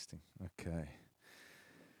Interesting. Okay.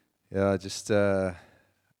 Yeah, I just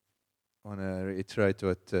want to reiterate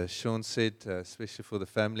what Sean said, especially for the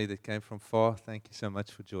family that came from far. Thank you so much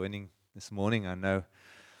for joining this morning. I know,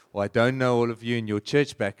 well, I don't know all of you in your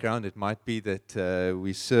church background. It might be that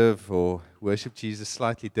we serve or worship Jesus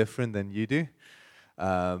slightly different than you do,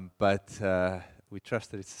 but we trust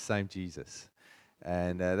that it's the same Jesus.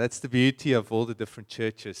 And that's the beauty of all the different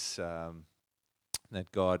churches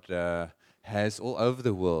that God has all over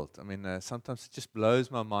the world. I mean, sometimes it just blows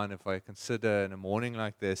my mind if I consider in a morning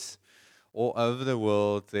like this, all over the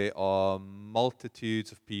world, there are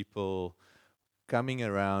multitudes of people coming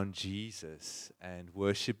around Jesus and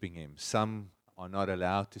worshiping Him. Some are not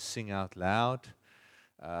allowed to sing out loud.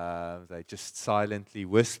 They're just silently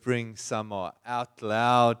whispering. Some are out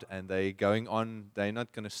loud and they're going on. They're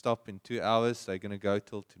not going to stop in 2 hours. They're going to go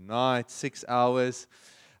till tonight, 6 hours.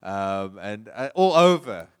 And all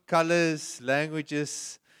over, colors,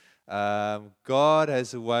 languages. God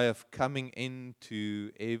has a way of coming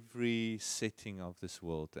into every setting of this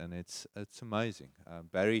world, and it's amazing.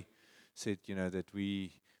 Barry said, that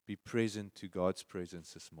we be present to God's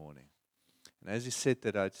presence this morning. And as he said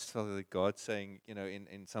that, I just felt that God saying,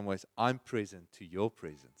 in some ways, I'm present to your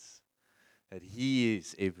presence. That He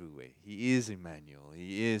is everywhere. He is Emmanuel.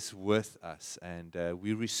 He is with us, and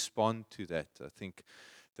we respond to that. I think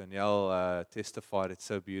Danielle testified it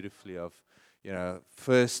so beautifully of,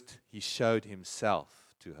 first He showed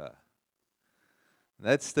Himself to her.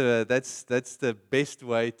 That's the best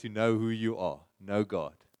way to know who you are, know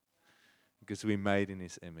God. Because we're made in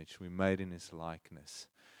His image, we're made in His likeness.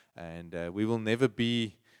 And we will never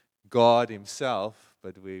be God Himself,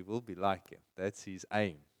 but we will be like Him. That's His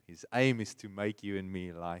aim. His aim is to make you and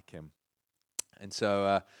me like Him. And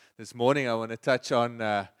so this morning I want to touch on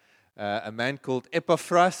a man called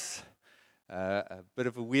Epaphras, a bit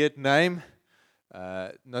of a weird name.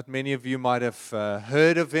 Not many of you might have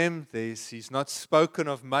heard of him. He's not spoken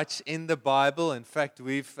of much in the Bible. In fact,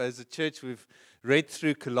 as a church, we've read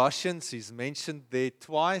through Colossians. He's mentioned there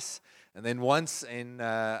twice, and then once in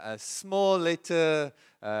a small letter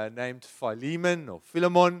named Philemon or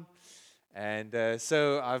Philemon. And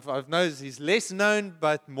so I've noticed he's less known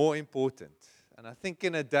but more important. And I think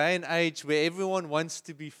in a day and age where everyone wants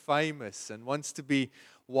to be famous and wants to be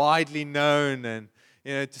widely known, and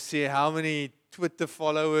to see how many Twitter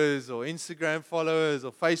followers or Instagram followers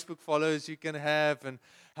or Facebook followers you can have, and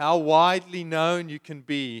how widely known you can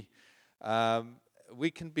be, we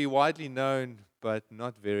can be widely known but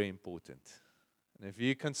not very important. And if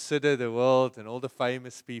you consider the world and all the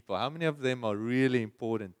famous people, how many of them are really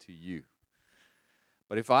important to you?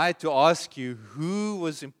 But if I had to ask you who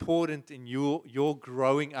was important in your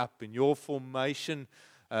growing up, in your formation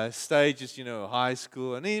stages, high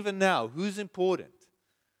school, and even now, who's important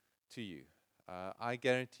to you? I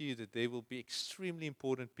guarantee you that there will be extremely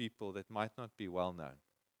important people that might not be well known.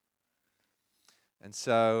 And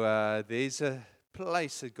so there's a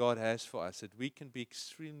place that God has for us that we can be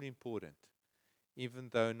extremely important, even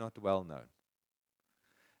though not well known.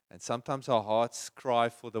 And sometimes our hearts cry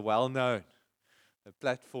for the well known. The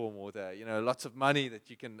platform or the, lots of money that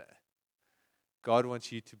you can. God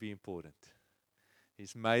wants you to be important.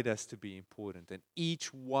 He's made us to be important, and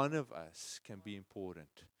each one of us can be important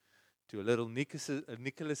to a little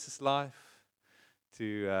Nicholas's life,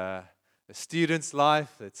 to a student's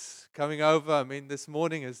life that's coming over. I mean, this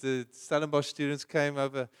morning as the Stellenbosch students came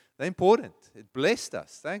over, they're important. It blessed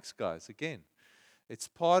us. Thanks, guys. Again, it's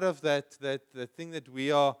part of the thing that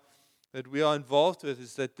we are involved with,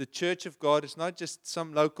 is that the Church of God is not just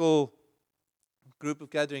some local group of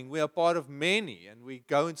gathering. We are part of many, and we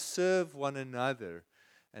go and serve one another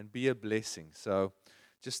and be a blessing. So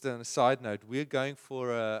just on a side note, we're going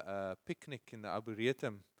for a picnic in the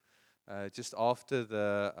Arboretum just after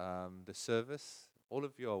the service. All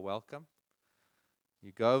of you are welcome.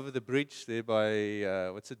 You go over the bridge there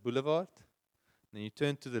by, Boulevard? And you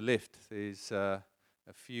turn to the left. There's a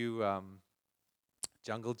few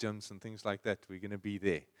jungle gyms and things like that. We're going to be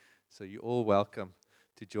there. So you're all welcome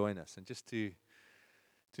to join us and just to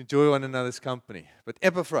enjoy one another's company. But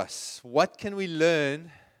Epaphras, what can we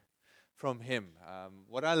learn from him?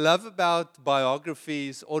 What I love about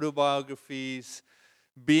biographies, autobiographies,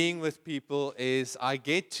 being with people is I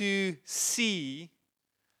get to see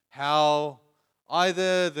how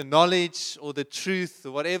either the knowledge or the truth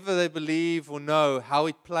or whatever they believe or know, how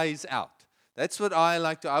it plays out. That's what I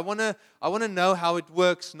like to. I want to know how it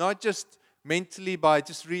works, not just mentally by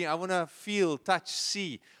just reading. I want to feel, touch,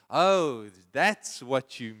 see. Oh, that's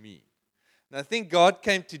what you mean. And I think God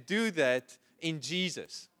came to do that in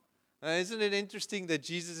Jesus. Now, isn't it interesting that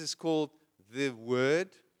Jesus is called the Word?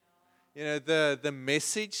 the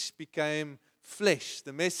message became flesh.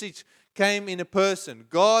 The message came in a person.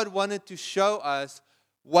 God wanted to show us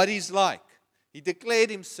what He's like. He declared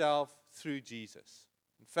Himself through Jesus.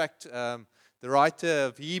 In fact, the writer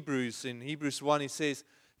of Hebrews, in Hebrews 1, he says,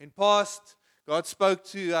 in past, God spoke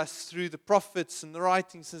to us through the prophets and the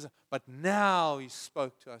writings, but now He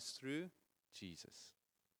spoke to us through Jesus.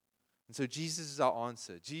 And so Jesus is our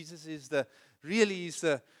answer. Jesus is the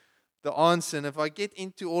answer. And if I get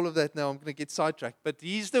into all of that now, I'm going to get sidetracked. But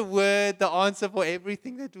He's the word, the answer for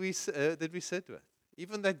everything that we sit with.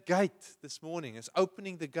 Even that gate this morning is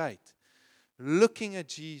opening the gate. Looking at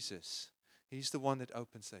Jesus, He's the one that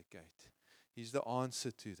opens that gate. He's the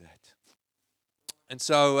answer to that. And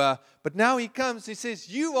so, but now He comes, He says,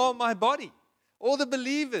 you are my body. All the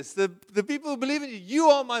believers, the people who believe in you, you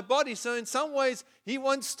are my body. So in some ways, He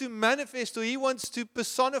wants to manifest, or He wants to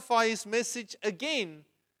personify His message again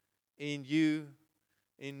in you,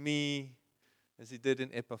 in me, as He did in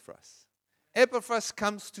Epaphras. Epaphras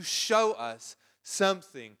comes to show us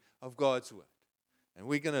something of God's word. And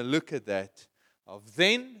we're going to look at that of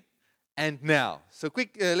then and now. So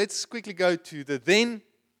let's quickly go to the then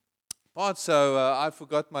part. So I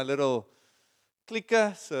forgot my little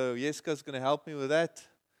clicker, so Jeska's going to help me with that.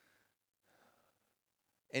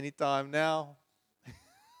 Anytime now.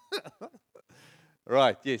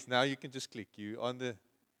 Right, yes, now you can just click.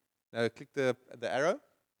 Click the arrow.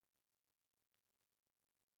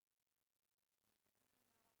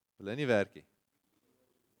 Wil nie werkie.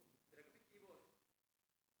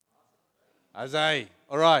 Azai.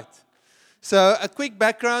 All right. So a quick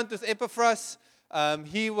background with Epaphras.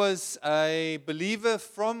 He was a believer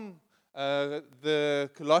from the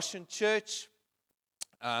Colossian church.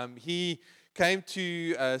 He came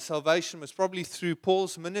to salvation was probably through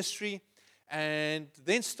Paul's ministry, and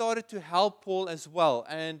then started to help Paul as well.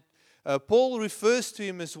 And Paul refers to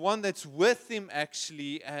him as one that's with him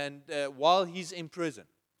actually, and while he's in prison.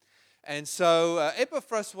 And so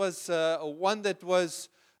Epaphras was one that was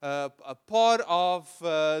a part of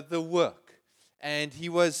the work, and he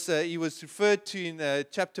was referred to in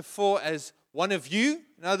chapter 4 as one of you.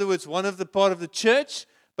 In other words, one of the part of the church,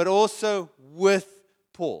 but also with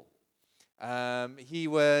Paul. He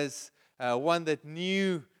was one that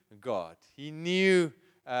knew God. He knew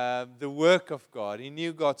the work of God. He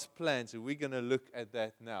knew God's plans, and we're going to look at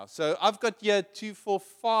that now. So I've got here 2, 4,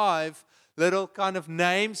 5 little kind of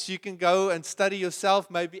names. You can go and study yourself,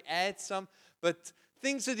 maybe add some, but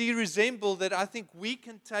things that he resembled that I think we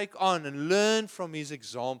can take on and learn from his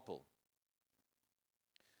example.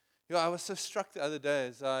 I was so struck the other day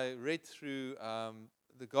as I read through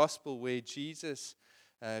the gospel where Jesus,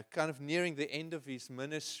 kind of nearing the end of his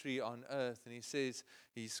ministry on earth, and he says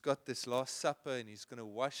he's got this Last Supper and he's going to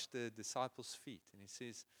wash the disciples' feet. And he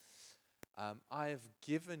says, I have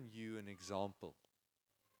given you an example.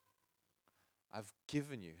 I've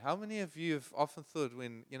given you. How many of you have often thought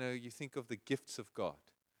when you think of the gifts of God,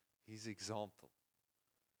 His example?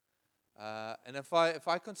 And if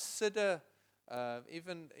I consider,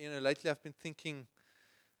 even lately I've been thinking.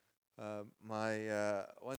 My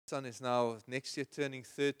one son is now next year turning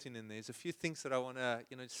 13, and there's a few things that I want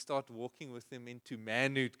to start walking with him into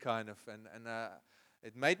manhood kind of, and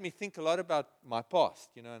it made me think a lot about my past,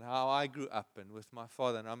 and how I grew up and with my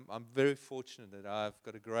father. And I'm very fortunate that I've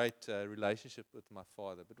got a great relationship with my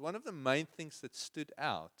father. But one of the main things that stood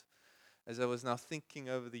out as I was now thinking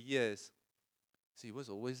over the years is he was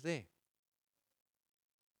always there.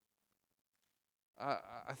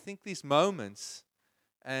 I think these moments,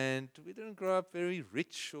 and we didn't grow up very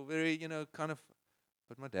rich or very,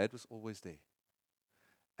 but my dad was always there.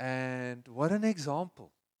 And what an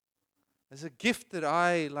example. As a gift that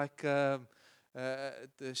I, like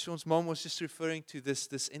Sean's mom was just referring to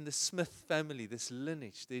this in the Smith family, this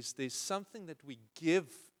lineage. There's something that we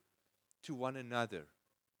give to one another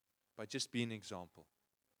by just being an example.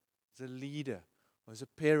 As a leader, or as a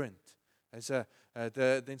parent, as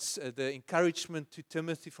the encouragement to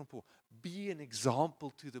Timothy from Paul. Be an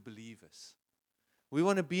example to the believers. We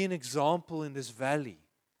want to be an example in this valley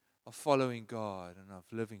of following God and of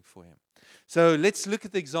living for Him. So let's look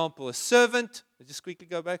at the example. A servant, I'll just quickly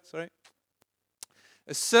go back, sorry.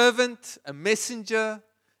 A servant, a messenger,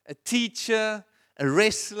 a teacher, a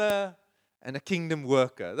wrestler, and a kingdom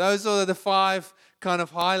worker. Those are the 5 kind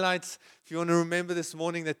of highlights, if you want to remember this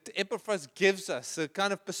morning, that Epaphras gives us, it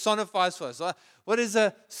kind of personifies for us. What is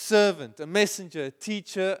a servant, a messenger, a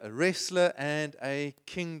teacher, a wrestler, and a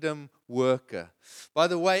kingdom worker? By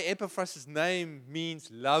the way, Epaphras' name means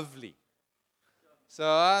lovely. So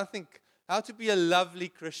I think how to be a lovely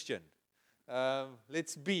Christian.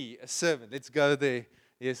 Let's be a servant. Let's go there.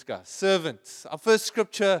 Yes, guys. Servant. Our first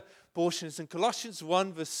scripture portion is in Colossians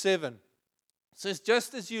 1 verse 7. It says,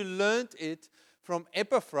 just as you learned it from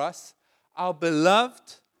Epaphras, our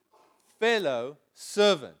beloved fellow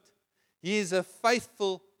servant. He is a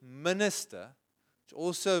faithful minister, which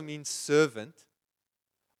also means servant,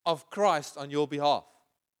 of Christ on your behalf.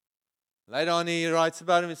 Later on he writes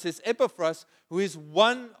about him, it says, Epaphras, who is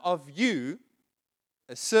one of you,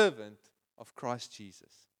 a servant of Christ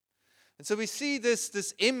Jesus. And so we see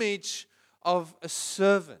this image of a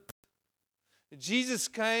servant. Jesus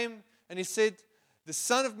came and he said, the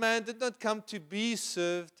Son of Man did not come to be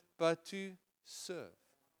served, but to serve.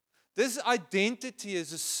 This identity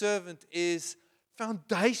as a servant is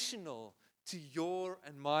foundational to your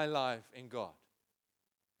and my life in God.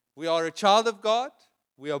 We are a child of God.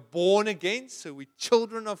 We are born again, so we're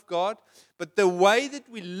children of God. But the way that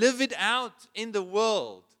we live it out in the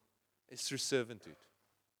world is through servanthood.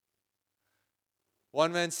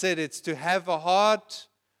 One man said it's to have a heart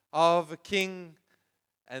of a king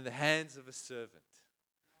and the hands of a servant.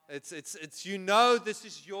 It's this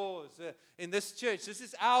is yours. In this church, this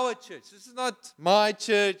is our church. This is not my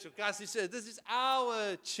church. Or Cassie said, this is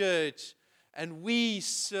our church. And we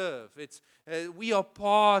serve. We are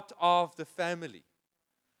part of the family.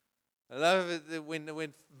 I love it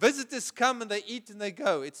when visitors come and they eat and they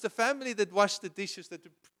go. It's the family that wash the dishes, that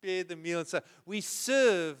prepare the meal. And so we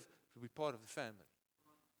serve to be part of the family.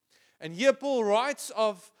 And here Paul writes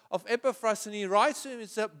of Epaphras, and he writes to him,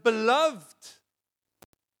 it's a beloved.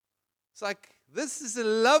 It's like, this is a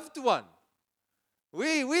loved one.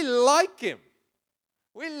 We like him.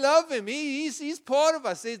 We love him. He's part of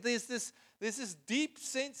us. There's this deep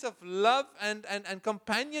sense of love and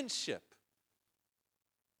companionship.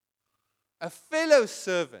 A fellow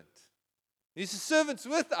servant. He's a servant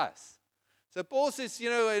with us. So Paul says,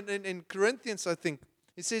 in Corinthians, I think,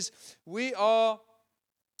 he says, we are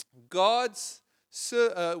your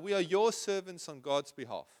servants on God's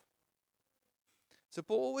behalf. So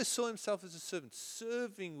Paul always saw himself as a servant,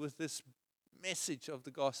 serving with this message of the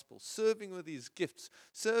gospel, serving with his gifts,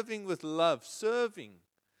 serving with love, serving.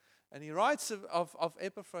 And he writes of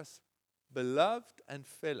Epaphras, beloved and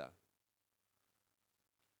fellow.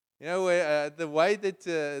 The way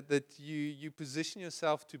that you position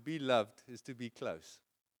yourself to be loved is to be close.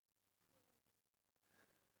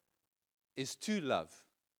 Is to love,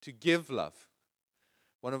 to give love.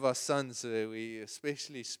 One of our sons, we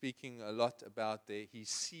especially speaking a lot about his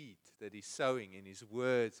seed that he's sowing in his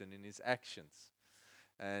words and in his actions.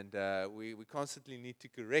 And we constantly need to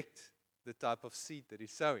correct the type of seed that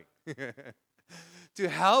he's sowing. To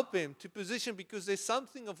help him, to position, because there's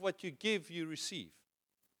something of what you give, you receive.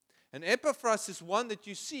 And Epaphras is one that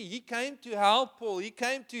you see. He came to help Paul. He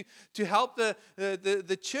came to help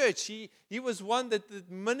the church. He was one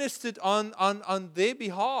that ministered on their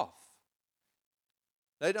behalf.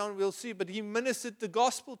 Later on we'll see, but he ministered the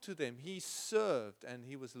gospel to them. He served and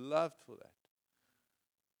he was loved for that.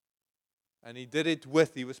 And he did it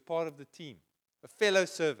he was part of the team, a fellow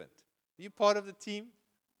servant. Are you part of the team?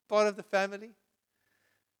 Part of the family?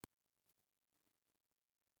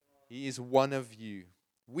 He is one of you.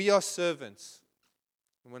 We are servants.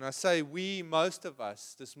 And when I say we, most of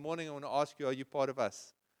us, this morning I want to ask you, are you part of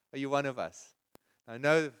us? Are you one of us? I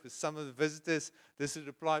know for some of the visitors, this would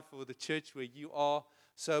apply for the church where you are.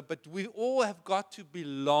 But we all have got to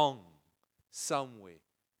belong somewhere.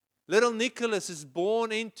 Little Nicholas is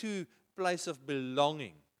born into a place of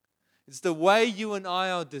belonging. It's the way you and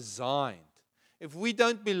I are designed. If we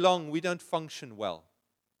don't belong, we don't function well.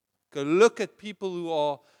 Go look at people who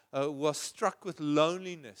are struck with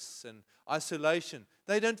loneliness and isolation.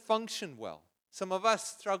 They don't function well. Some of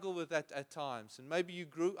us struggle with that at times. And maybe you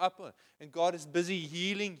grew up and God is busy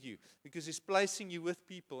healing you because He's placing you with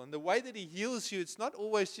people. And the way that He heals you, it's not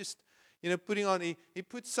always just, putting on. He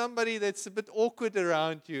puts somebody that's a bit awkward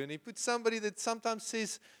around you. And He puts somebody that sometimes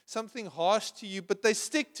says something harsh to you, but they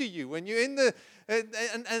stick to you. When you're in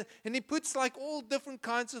and He puts like all different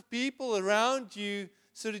kinds of people around you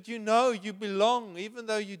so that you belong, even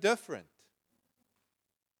though you're different.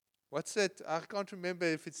 What's that? I can't remember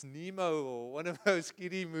if it's Nemo or one of those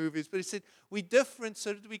kiddie movies, but he said, we're different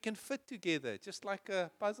so that we can fit together, just like a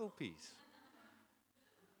puzzle piece.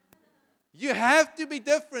 You have to be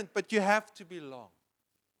different, but you have to belong.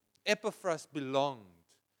 Epaphras belonged,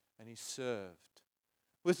 and he served.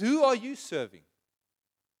 With who are you serving?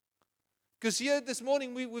 Because here this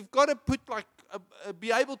morning, we've got to put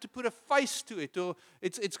be able to put a face to it, or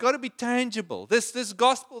it's got to be tangible. This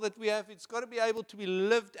gospel that we have, it's got to be able to be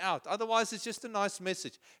lived out. Otherwise, it's just a nice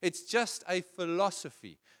message. It's just a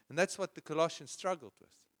philosophy, and that's what the Colossians struggled with.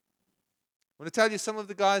 I want to tell you some of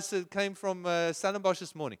the guys that came from Stellenbosch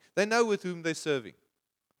this morning. They know with whom they're serving.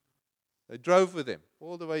 They drove with them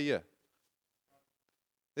all the way here.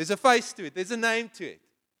 There's a face to it. There's a name to it.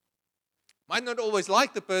 Might not always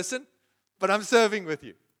like the person, but I'm serving with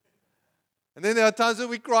you. And then there are times when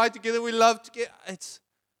we cry together, we love together.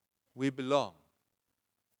 We belong.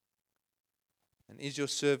 And is your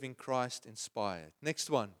serving Christ inspired? Next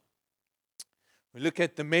one. We look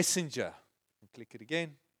at the messenger. Click it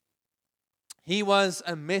again. He was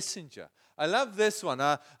a messenger. I love this one.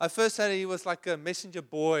 I first said he was like a messenger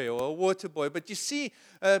boy or a water boy. But you see,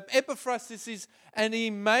 Epaphras is, and he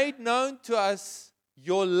made known to us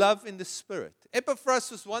your love in the Spirit. Epaphras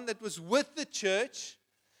was one that was with the church,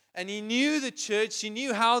 and he knew the church. He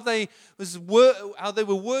knew how they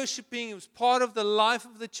were worshiping. It was part of the life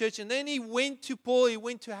of the church. And then he went to Paul. He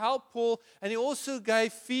went to help Paul, and he also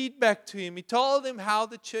gave feedback to him. He told him how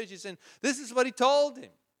the church is, and this is what he told him.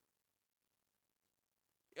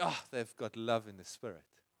 Oh, they've got love in the Spirit.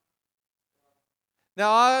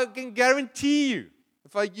 Now, I can guarantee you,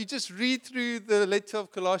 if you just read through the letter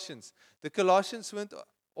of Colossians, the Colossians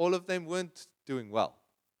all of them weren't doing well.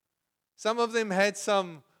 Some of them had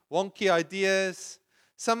some wonky ideas.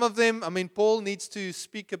 Some of them, Paul needs to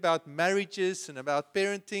speak about marriages and about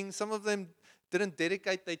parenting. Some of them didn't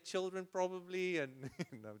dedicate their children probably, and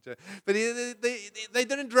but they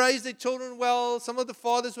didn't raise their children well. Some of the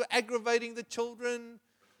fathers were aggravating the children.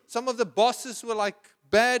 Some of the bosses were like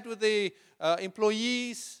bad with their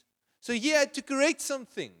employees. So he had to correct some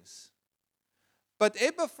things. But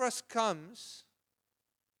Epaphras comes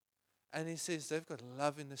and he says they've got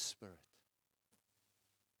love in the Spirit.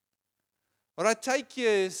 What I take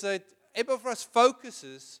here is that Epaphras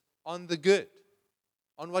focuses on the good,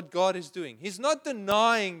 on what God is doing. He's not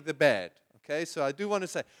denying the bad. Okay, so I do want to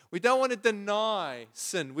say, we don't want to deny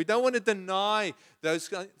sin. We don't want to deny those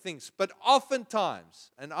things. But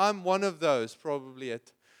oftentimes, and I'm one of those probably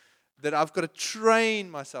that I've got to train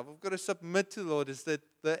myself, I've got to submit to the Lord, is that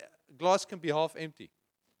the glass can be half empty.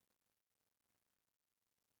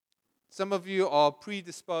 Some of you are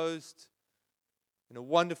predisposed in a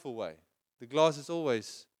wonderful way. The glass is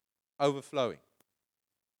always overflowing.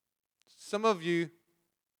 Some of you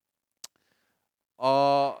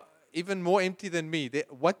are even more empty than me.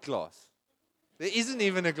 What glass? There isn't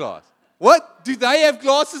even a glass. What? Do they have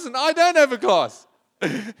glasses and I don't have a glass?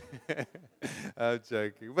 I'm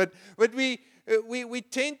joking. But we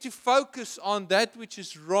tend to focus on that which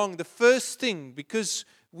is wrong. The first thing, because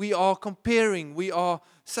we are comparing, we are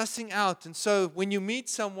sussing out. And so when you meet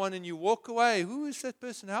someone and you walk away, who is that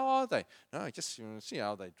person? How are they? No, just you see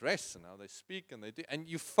how they dress and how they speak and they do. And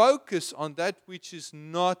you focus on that which is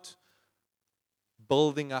not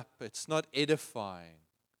building up. It's not edifying.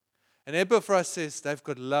 And Epaphras says they've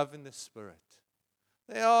got love in the Spirit.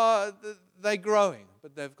 They're growing,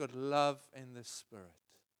 but they've got love in the Spirit.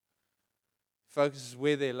 Focuses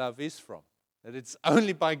where their love is from. That it's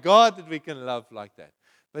only by God that we can love like that.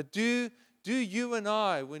 But do you and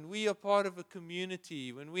I, when we are part of a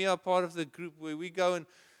community, when we are part of the group where we go and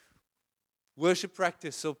worship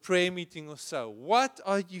practice or prayer meeting or so, what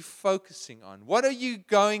are you focusing on? What are you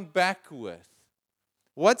going back with?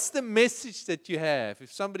 What's the message that you have?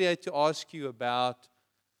 If somebody had to ask you about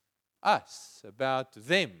us, about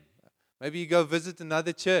them, maybe you go visit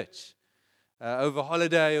another church over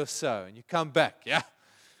holiday or so, and you come back, yeah,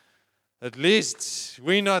 at least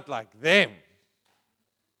we're not like them.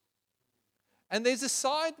 And there's a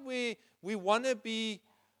side where we want to be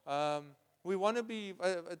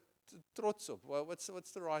trots op. Well, what's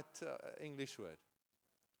the right English word?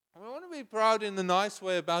 We want to be proud in a nice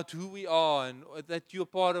way about who we are and that you're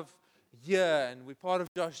part of here and we're part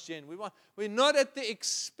of Josh Jen. We're not at the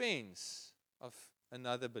expense of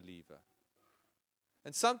another believer.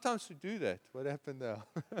 And sometimes we do that. What happened now?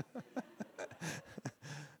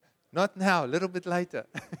 Not now, a little bit later.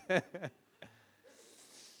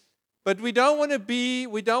 But we don't want.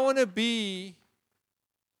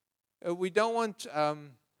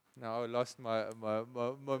 No, I lost my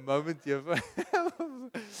moment here.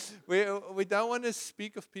 We don't want to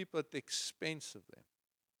speak of people at the expense of them.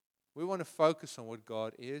 We want to focus on what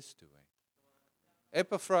God is doing.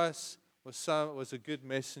 Epaphras was a good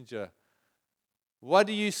messenger. What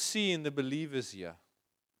do you see in the believers here?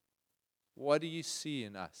 What do you see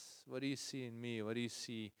in us? What do you see in me? What do you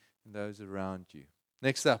see in those around you?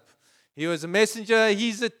 Next up, he was a messenger.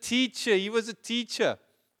 He's a teacher. He was a teacher.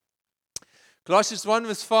 Colossians 1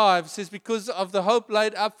 verse 5 says, because of the hope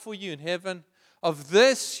laid up for you in heaven, of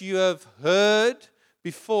this you have heard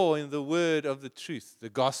before in the word of the truth, the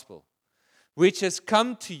gospel, which has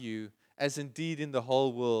come to you, as indeed in the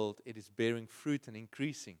whole world it is bearing fruit and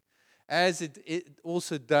increasing, as it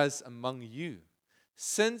also does among you,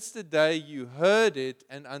 since the day you heard it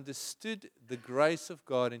and understood the grace of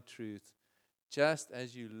God in truth, just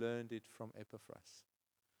as you learned it from Epaphras.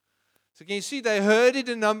 So can you see, they heard it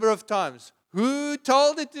a number of times. Who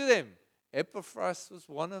told it to them? Epaphras was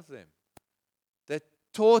one of them that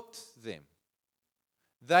taught them.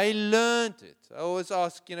 They learned it. I always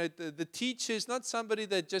ask, the teacher is not somebody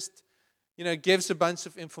that just, gives a bunch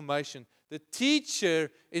of information. The teacher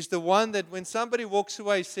is the one that when somebody walks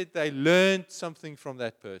away said they learned something from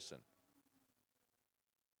that person.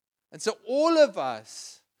 And so all of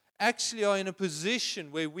us actually are in a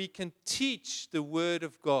position where we can teach the Word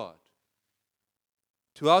of God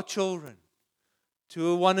to our children,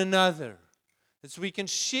 to one another. As we can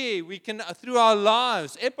share, we can, through our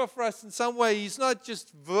lives. Epaphras, in some way, he's not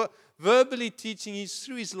just verbally teaching, he's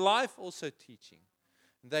through his life also teaching.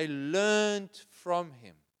 They learned from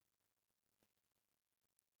him.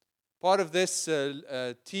 Part of this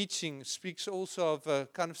teaching speaks also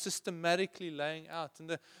of kind of systematically laying out.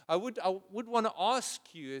 And I would want to ask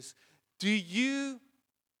you is, do you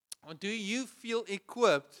feel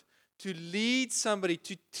equipped to lead somebody,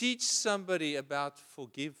 to teach somebody about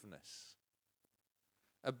forgiveness,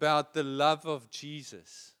 about the love of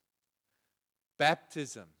Jesus,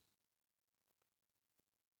 baptism,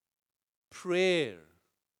 prayer,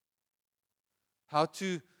 how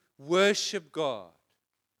to worship God?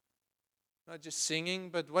 Not just singing,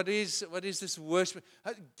 but what is this worship?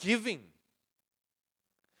 Giving.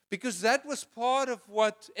 Because that was part of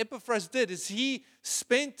what Epaphras did, is he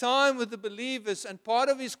spent time with the believers, and part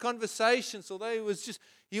of his conversations, although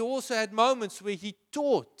he also had moments where he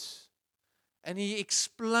taught and he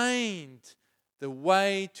explained the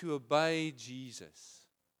way to obey Jesus.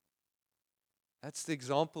 That's the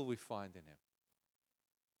example we find in him.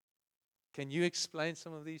 Can you explain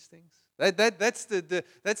some of these things? That's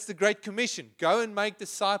the Great Commission. Go and make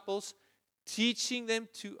disciples, teaching them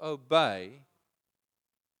to obey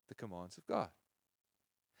the commands of God.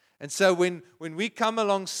 And so when we come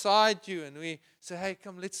alongside you and we say, hey,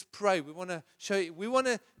 come, let's pray. We want to show you, we want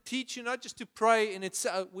to teach you not just to pray in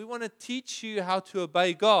itself, we want to teach you how to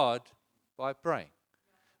obey God by praying.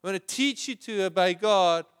 We want to teach you to obey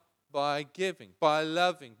God by giving, by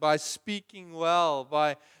loving, by speaking well,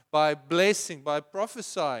 by blessing, by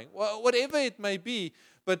prophesying, whatever it may be.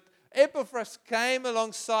 But Epaphras came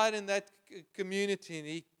alongside in that community and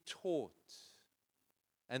he taught.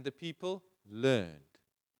 And the people learned.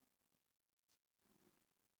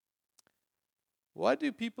 Why do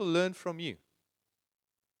people learn from you?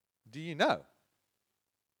 Do you know?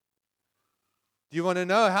 Do you want to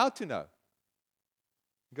know how to know?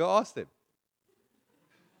 Go ask them.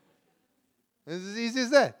 It's as easy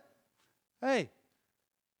as that. Hey,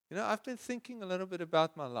 I've been thinking a little bit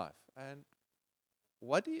about my life, and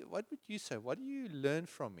what would you say? What do you learn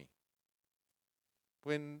from me?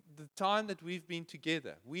 When the time that we've been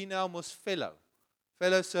together, we now almost fellow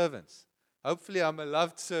servants. Hopefully I'm a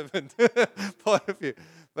loved servant, part of you.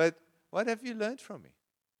 But what have you learned from me?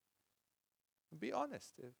 Be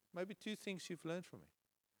honest. Maybe 2 things you've learned from me.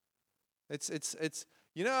 It's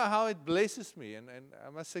how it blesses me, and I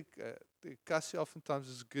must say, Cassie oftentimes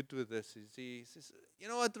is good with this. He says, you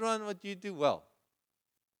know what, Ruan, what you do well.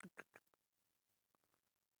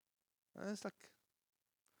 And it's like,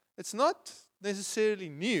 it's not necessarily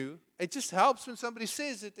new. It just helps when somebody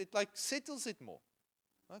says it. It like settles it more.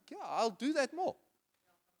 Like, yeah, I'll do that more.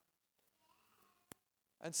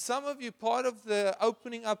 And some of you, part of the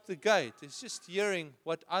opening up the gate is just hearing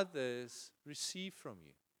what others receive from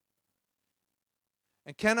you.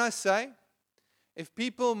 And can I say, if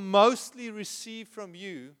people mostly receive from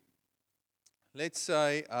you, let's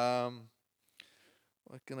say,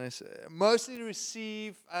 what can I say? Mostly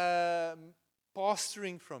receive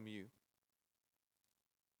pastoring from you,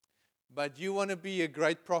 but you want to be a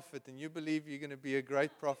great prophet and you believe you're going to be a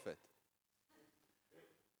great prophet.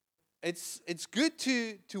 It's good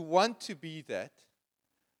to want to be that,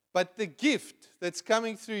 but the gift that's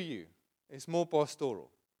coming through you is more pastoral.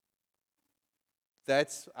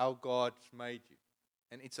 That's how God made you,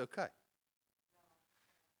 and it's okay.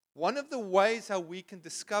 One of the ways how we can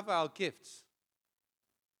discover our gifts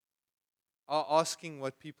are asking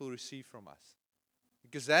what people receive from us.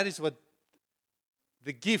 Because that is what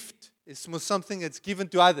the gift is, something that's given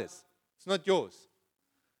to others. It's not yours.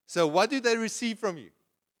 So what do they receive from you?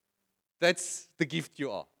 That's the gift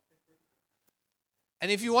you are.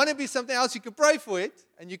 And if you want to be something else, you can pray for it,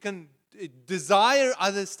 and you can desire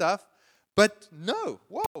other stuff. But no,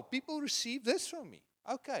 wow, people receive this from me.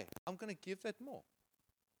 Okay, I'm going to give that more.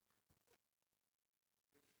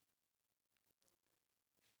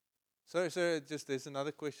 So just there's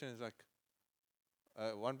another question. It's like,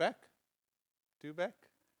 one back? Two back?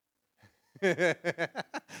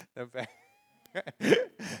 No back.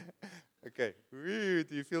 Okay. Woo,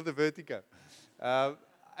 do you feel the vertigo? I'm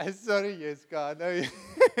sorry, Jessica. I know you.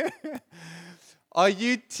 Are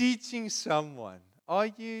you teaching someone? Are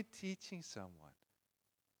you teaching someone?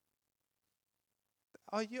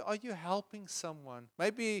 Are you helping someone?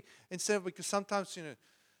 Maybe instead of, because sometimes,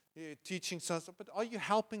 you're teaching something, but are you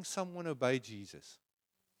helping someone obey Jesus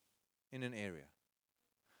in an area?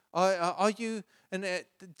 Are you, and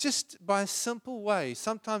just by a simple way,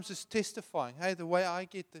 sometimes it's testifying, hey, the way I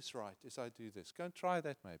get this right is I do this. Go and try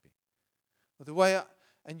that maybe. Or the way,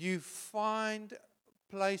 and you find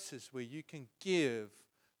places where you can give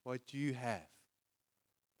what you have.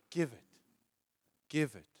 Give it.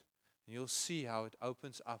 Give it. And you'll see how it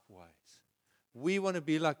opens up ways. We want to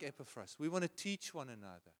be like Epaphras. We want to teach one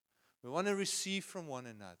another. We want to receive from one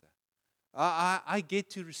another. I get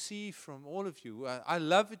to receive from all of you. I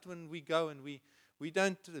love it when we go and we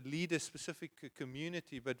don't lead a specific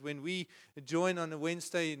community, but when we join on a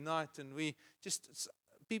Wednesday night and we just,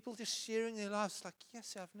 people just sharing their lives, like,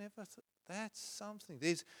 yes, I've never thought, that's something.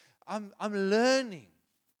 I'm learning.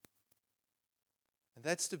 And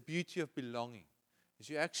that's the beauty of belonging, is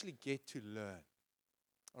you actually get to learn.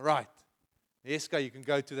 All right. Eska, you can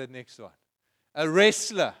go to that next one. A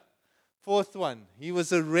wrestler. Fourth one. He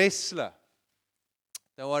was a wrestler.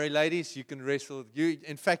 Don't worry, ladies, you can wrestle.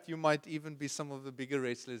 In fact, you might even be some of the bigger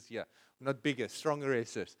wrestlers here. Not bigger, stronger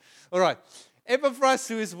wrestlers. All right. Epaphras,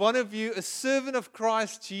 who is one of you, a servant of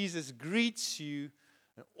Christ Jesus, greets you,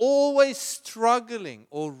 and always struggling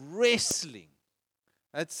or wrestling.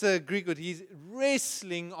 That's a Greek word. He's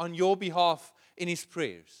wrestling on your behalf in his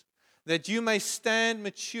prayers, that you may stand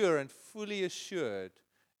mature and fully assured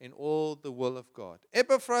in all the will of God.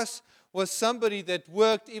 Epaphras was somebody that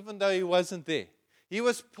worked even though he wasn't there. He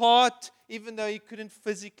was part, even though he couldn't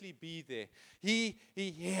physically be there. He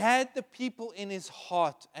had the people in his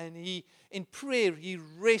heart, and in prayer, he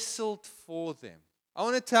wrestled for them. I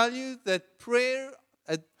want to tell you that prayer,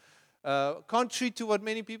 contrary to what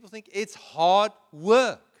many people think, it's hard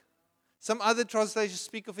work. Some other translations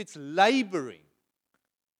speak of it's laboring.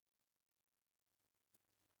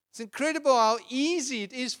 It's incredible how easy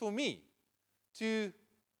it is for me to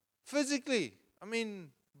physically,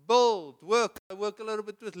 build, work. I work a little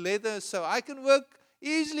bit with leather, so I can work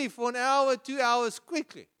easily for an hour, 2 hours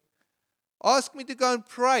quickly. Ask me to go and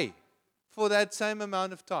pray for that same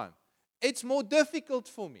amount of time. It's more difficult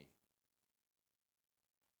for me.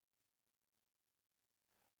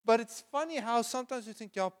 But it's funny how sometimes you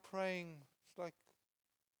think, praying,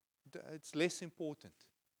 it's less important.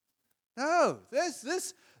 No,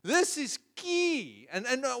 this is key.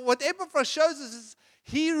 And what Epaphras shows us is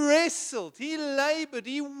he wrestled, he labored,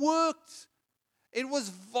 he worked. It was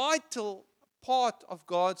vital part of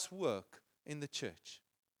God's work in the church.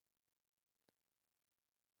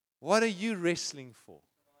 What are you wrestling for?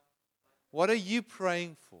 What are you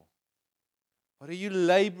praying for? What are you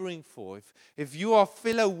laboring for? If you are a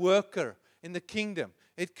fellow worker in the kingdom,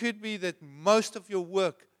 it could be that most of your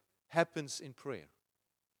work happens in prayer.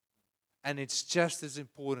 And it's just as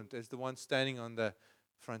important as the one standing on the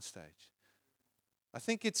front stage. I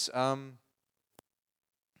think it's, I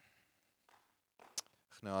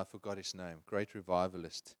forgot his name. Great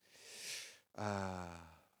revivalist.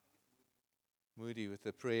 Moody with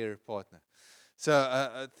a prayer partner. So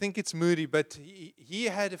I think it's Moody, but he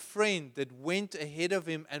had a friend that went ahead of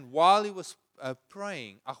him, and while he was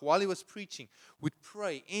while he was preaching, would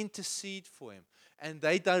pray, intercede for him. And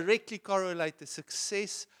they directly correlate the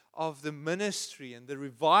success of the ministry and the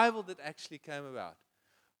revival that actually came about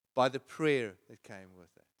by the prayer that came with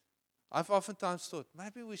it. I've oftentimes thought,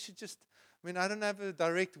 maybe we should just, I don't have a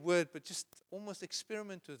direct word, but just almost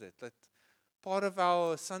experiment with it. That part of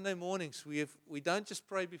our Sunday mornings, we don't just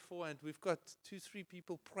pray beforehand. We've got 2-3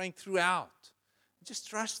 people praying throughout. Just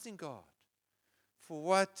trusting God for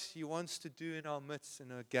what He wants to do in our midst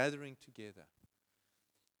in our gathering together.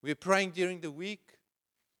 We're praying during the week.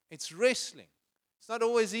 It's wrestling. It's not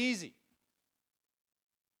always easy.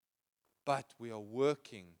 But we are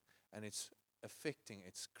working, and it's affecting,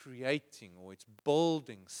 it's creating, or it's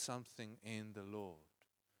building something in the Lord.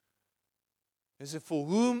 Is it for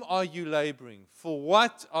whom are you laboring? For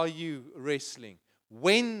what are you wrestling?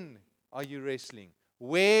 When are you wrestling?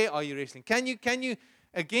 Where are you wrestling? Can you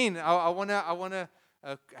again, I wanna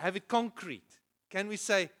have it concrete. Can we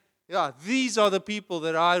say, these are the people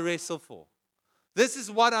that I wrestle for. This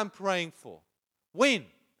is what I'm praying for. When?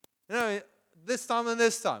 This time and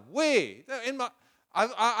this time. Where?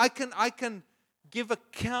 I can give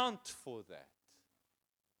account for that.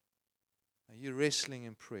 Are you wrestling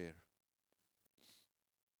in prayer?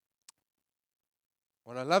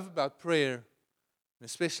 What I love about prayer, and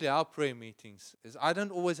especially our prayer meetings, is I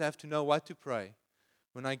don't always have to know what to pray.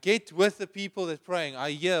 When I get with the people that are praying,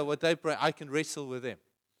 I hear what they pray, I can wrestle with them.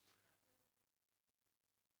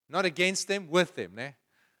 Not against them, with them. Ne?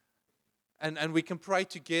 And we can pray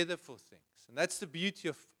together for things. And that's the beauty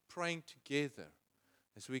of praying together,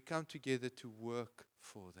 as we come together to work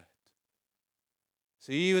for that.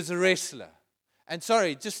 So he was a wrestler. And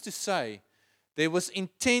sorry, just to say, there was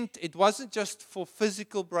intent. It wasn't just for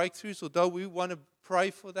physical breakthroughs, although we want to pray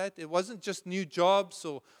for that. It wasn't just new jobs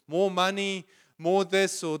or more money, more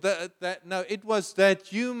this or that. No, it was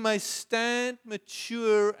that you may stand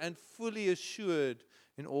mature and fully assured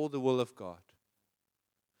in all the will of God.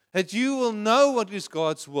 That you will know what is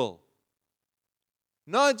God's will.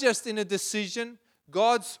 Not just in a decision,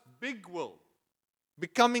 God's big will.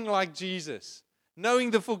 Becoming like Jesus. Knowing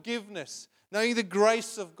the forgiveness. Knowing the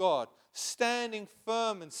grace of God. Standing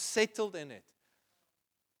firm and settled in it.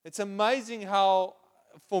 It's amazing how,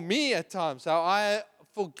 for me at times, how I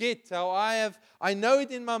forget, how I know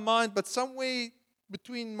it in my mind, but somewhere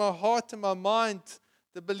between my heart and my mind,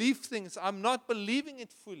 the belief things, I'm not believing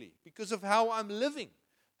it fully because of how I'm living,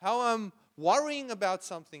 how I'm worrying about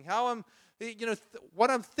something, how I'm,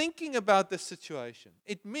 what I'm thinking about the situation.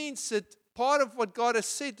 It means that part of what God has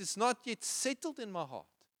said is not yet settled in my heart.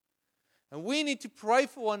 And we need to pray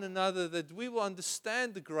for one another that we will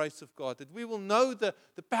understand the grace of God, that we will know the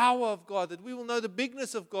power of God, that we will know the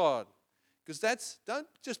bigness of God. Because don't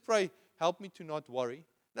just pray, help me to not worry.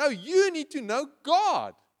 No, you need to know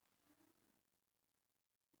God.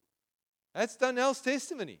 That's Donnell's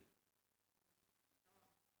testimony.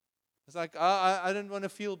 It's like, I don't want to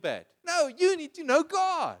feel bad. No, you need to know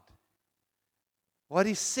God. What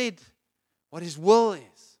He said, what His will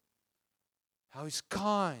is. How He's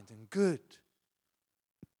kind and good.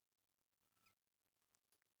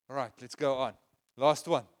 All right, let's go on. Last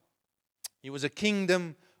one. He was a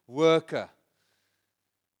kingdom worker.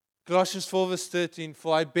 Colossians 4 verse 13.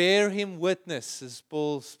 For I bear him witness, as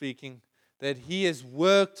Paul speaking, that he has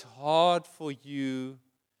worked hard for you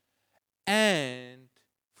and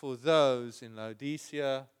for those in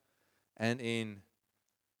Laodicea and in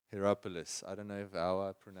Hierapolis. I don't know if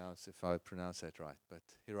I pronounce that right, but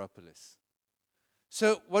Hierapolis.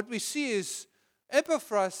 So what we see is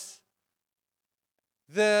Epaphras,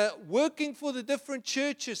 the working for the different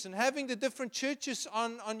churches and having the different churches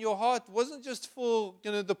on your heart wasn't just for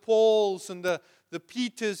the Paarls and the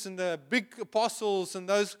Peters and the big apostles and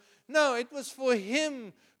those. No, it was for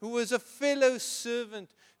him who was a fellow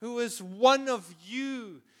servant, who was one of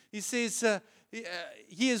you. He says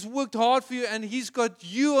he has worked hard for you and he's got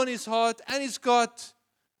you on his heart and he's got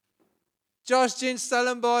Josh Jen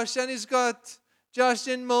Stellenbosch and he's got Josh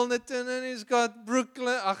Jen Milnerton and he's got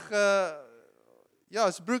Brooklyn.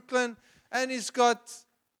 It's Brooklyn. And he's got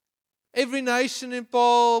Every Nation in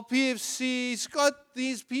Paarl, PFC. He's got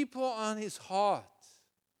these people on his heart.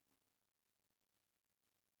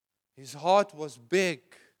 His heart was big.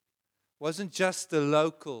 It wasn't just a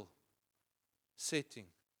local setting.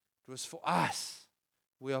 It was for us.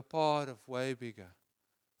 We are part of way bigger.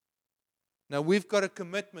 Now we've got a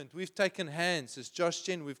commitment. We've taken hands. As Josh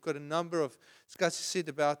Jen, we've got a number of, as Cassie said,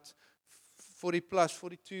 about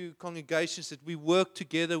 42 congregations that we work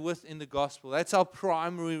together with in the gospel. That's our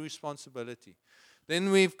primary responsibility.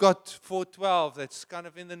 Then we've got 412 that's kind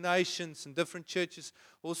of in the nations and different churches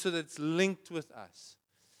also that's linked with us.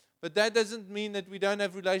 But that doesn't mean that we don't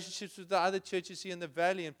have relationships with the other churches here in the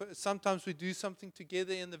valley. And sometimes we do something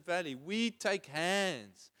together in the valley. We take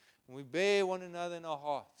hands and we bear one another in our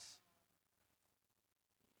hearts.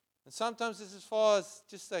 And sometimes it's as far as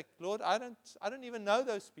just like, Lord, I don't even know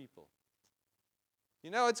those people.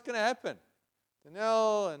 You know what's going to happen?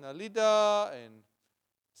 Daniel and Alida and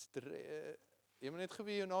jy moet net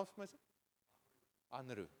geweet jou naam vir my sê?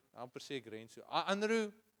 Andrew. Amper sê ek Renzo.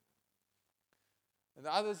 Andrew and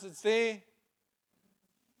the others that's there.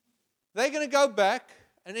 They're going to go back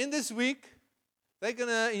and in this week they're going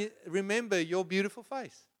to remember your beautiful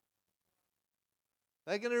face.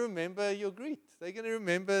 They're going to remember your greet. They're going to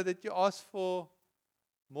remember that you asked for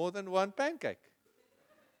more than one pancake.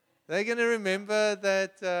 They're going to remember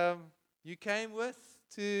that you came with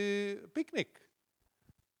to a picnic.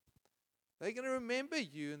 They're going to remember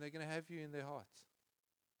you and they're going to have you in their hearts.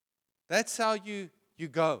 That's how you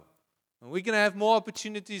go. And we're going to have more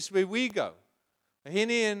opportunities where we go.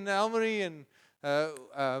 Henny and Elmarie and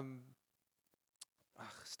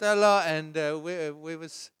Stella and where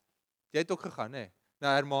was jy het ook gegaan, hè?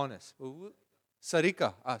 Na Hermanus.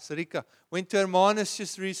 Sarika went to Hermanus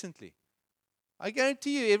just recently. I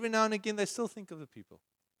guarantee you, every now and again, they still think of the people.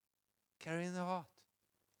 Carrying their heart.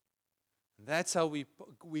 That's how we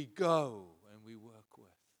go and we work with.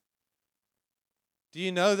 Do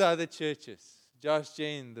you know the other churches? Josh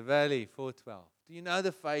Jane, the Valley, 412. Do you know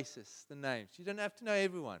the faces, the names? You don't have to know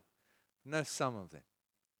everyone. Know some of them.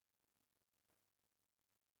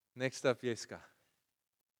 Next up, Jeska.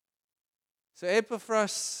 So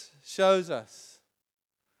Epaphras shows us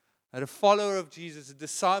that a follower of Jesus, a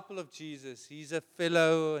disciple of Jesus, he's a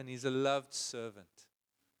fellow and he's a loved servant.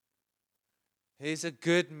 He's a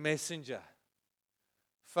good messenger,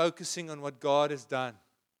 focusing on what God has done.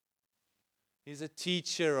 He's a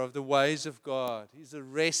teacher of the ways of God. He's a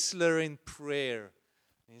wrestler in prayer.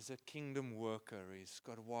 He's a kingdom worker. He's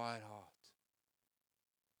got a wide heart.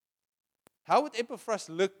 How would Epaphras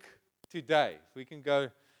look today? If we can go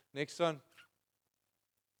next one.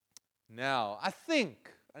 Now, I think,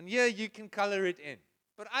 and here you can color it in,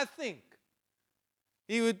 but I think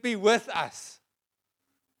he would be with us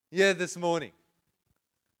here this morning.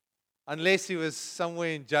 Unless he was somewhere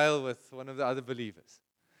in jail with one of the other believers.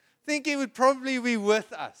 I think he would probably be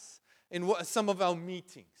with us in some of our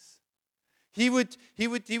meetings. He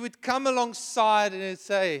would come alongside and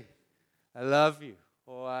say, I love you,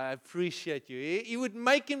 or I appreciate you. He would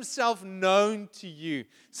make himself known to you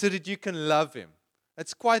so that you can love him.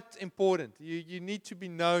 That's quite important. You need to be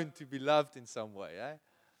known to be loved in some way. Eh?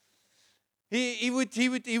 He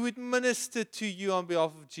would minister to you on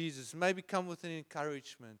behalf of Jesus. Maybe come with an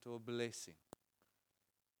encouragement or a blessing.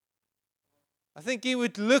 I think he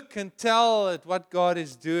would look and tell at what God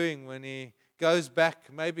is doing when he goes back.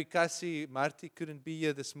 Maybe Marty couldn't be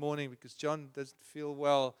here this morning because John doesn't feel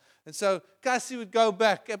well. And so Cassie would go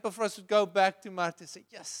back. Epaphras would go back to Marty and say,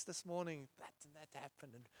 yes, this morning that and that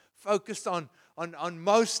happened. And focused on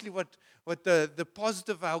mostly what the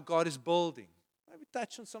positive how God is building. Maybe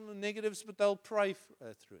touch on some of the negatives, but they'll pray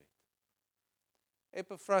through it.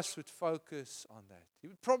 Epaphras would focus on that. He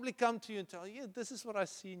would probably come to you and tell you, this is what I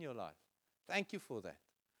see in your life. Thank you for that.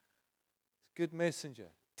 Good messenger.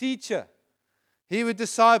 Teacher. He would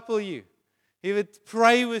disciple you. He would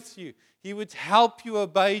pray with you. He would help you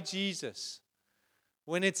obey Jesus.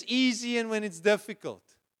 When it's easy and when it's difficult.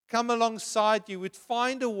 Come alongside you. Would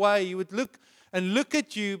find a way. He would look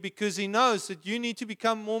at you because he knows that you need to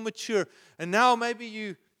become more mature. And now maybe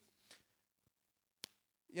you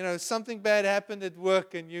something bad happened at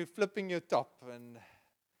work and you're flipping your top. And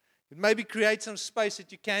it maybe create some space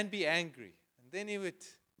that you can be angry. And then he would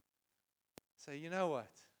say, you know what?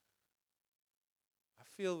 I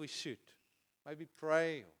feel we should. Maybe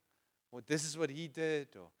pray. Or this is what he did.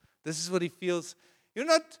 Or this is what he feels. You're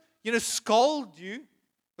not, scold you.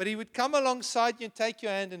 But he would come alongside you and take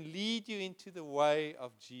your hand and lead you into the way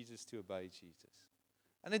of Jesus to obey Jesus.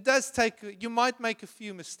 And it does you might make a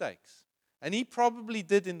few mistakes. And he probably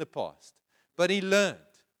did in the past. But he learned.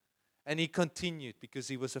 And he continued because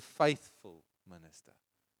he was a faithful minister.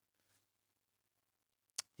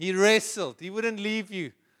 He wrestled. He wouldn't leave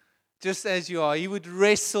you just as you are. He would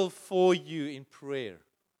wrestle for you in prayer.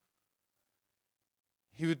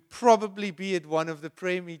 He would probably be at one of the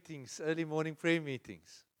prayer meetings, early morning prayer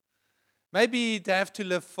meetings. Maybe he'd have to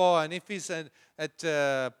live far. And if he's at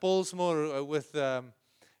Paulsmore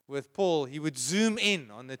with Paul, he would zoom in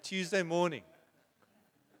on a Tuesday morning.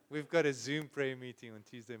 We've got a Zoom prayer meeting on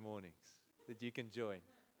Tuesday mornings that you can join.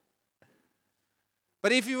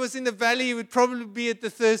 But if he was in the valley, he would probably be at the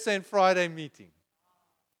Thursday and Friday meeting.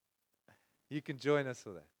 You can join us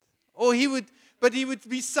for that. Or he would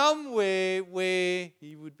be somewhere where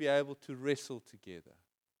he would be able to wrestle together.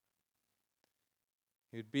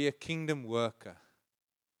 He would be a kingdom worker.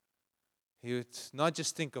 He would not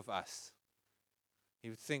just think of us. He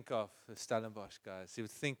would think of the Stellenbosch guys. He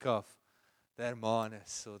would think of the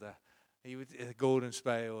Hermanus or the Gordons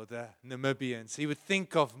Bay or the Namibians. He would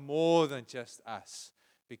think of more than just us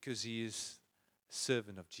because he is a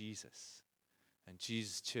servant of Jesus. And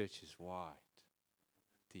Jesus' church is wide,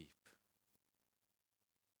 deep.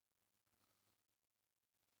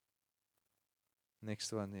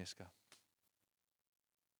 Next one, Neska.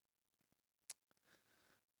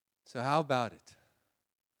 So how about it?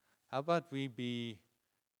 How about we be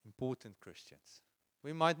important Christians?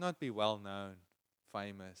 We might not be well known,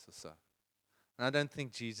 famous or so. And I don't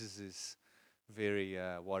think Jesus is very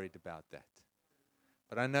worried about that.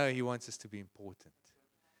 But I know he wants us to be important.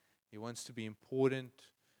 He wants to be important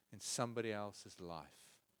in somebody else's life.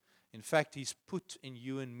 In fact, he's put in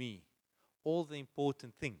you and me all the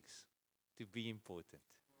important things to be important.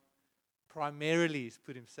 Primarily, he's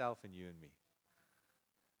put himself in you and me.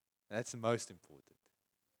 That's the most important.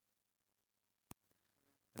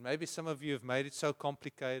 And maybe some of you have made it so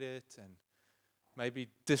complicated and maybe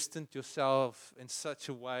distant yourself in such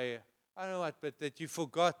a way I don't know what, but that you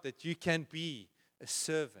forgot that you can be a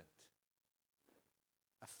servant,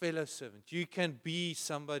 a fellow servant. You can be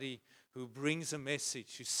somebody who brings a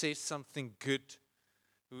message, who says something good,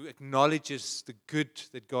 who acknowledges the good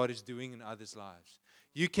that God is doing in others' lives.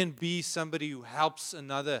 You can be somebody who helps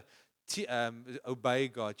another obey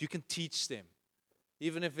God. You can teach them,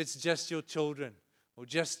 even if it's just your children or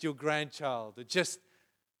just your grandchild or just.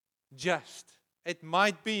 It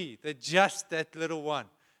might be that just that little one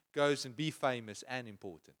goes and be famous and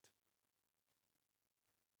important.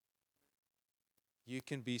 You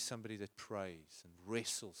can be somebody that prays and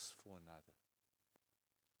wrestles for another.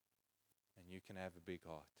 And you can have a big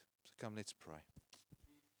heart. So come, let's pray.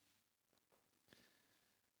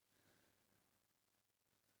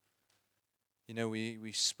 You know,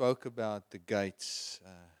 we spoke about the gates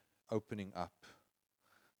opening up.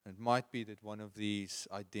 It might be that one of these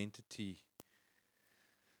identity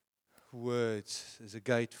words is a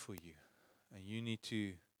gate for you. And you need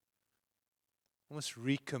to almost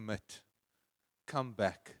recommit, come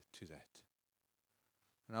back to that.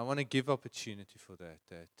 And I want to give opportunity for that.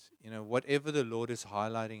 That, you know, whatever the Lord is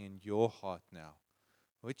highlighting in your heart now,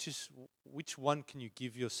 which one can you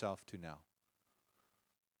give yourself to now?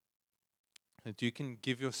 That you can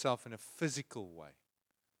give yourself in a physical way.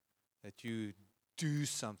 That you do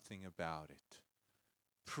something about it.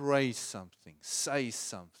 Pray something. Say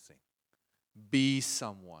something. Be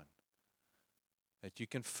someone. That you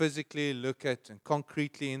can physically look at and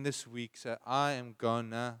concretely in this week say, I am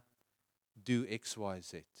gonna do X, Y,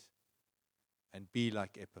 Z. And be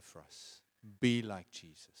like Epaphras. Be like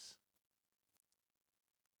Jesus.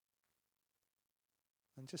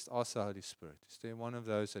 And just ask the Holy Spirit, is there one of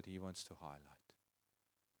those that He wants to highlight?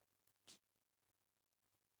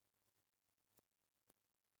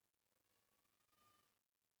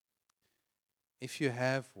 If you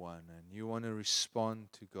have one and you want to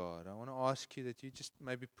respond to God, I want to ask you that you just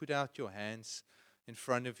maybe put out your hands in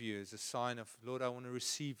front of you as a sign of, Lord, I want to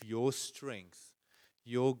receive your strength,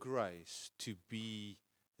 your grace to be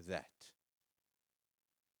that.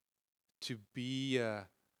 To be an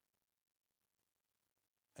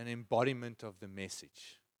embodiment of the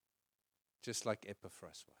message, just like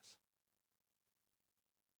Epaphras was.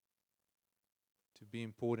 To be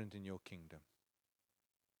important in your kingdom.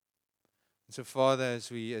 And so, Father,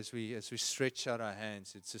 as we stretch out our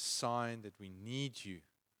hands, it's a sign that we need you.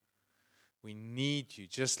 We need you,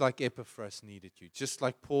 just like Epaphras needed you, just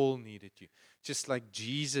like Paarl needed you, just like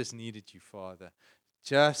Jesus needed you, Father,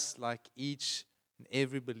 just like each and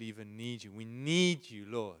every believer needs you. We need you,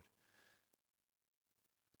 Lord,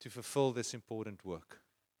 to fulfill this important work.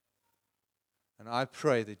 And I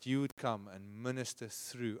pray that you would come and minister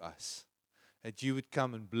through us. That you would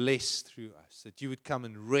come and bless through us. That you would come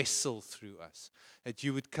and wrestle through us. That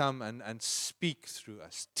you would come and speak through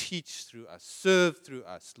us. Teach through us. Serve through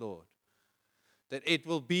us, Lord. That it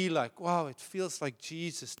will be like, wow, it feels like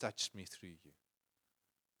Jesus touched me through you.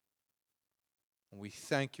 And we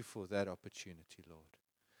thank you for that opportunity, Lord.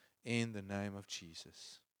 In the name of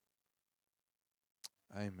Jesus.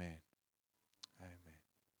 Amen. Amen.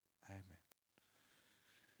 Amen.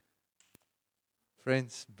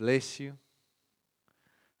 Friends, bless you.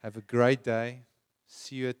 Have a great day.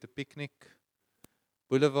 See you at the picnic.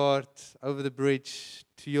 Boulevard, over the bridge,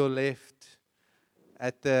 to your left.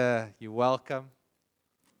 You're welcome.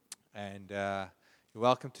 And you're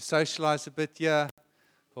welcome to socialize a bit here.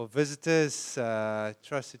 For visitors,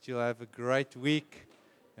 trust that you'll have a great week.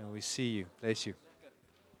 And we see you. Bless you.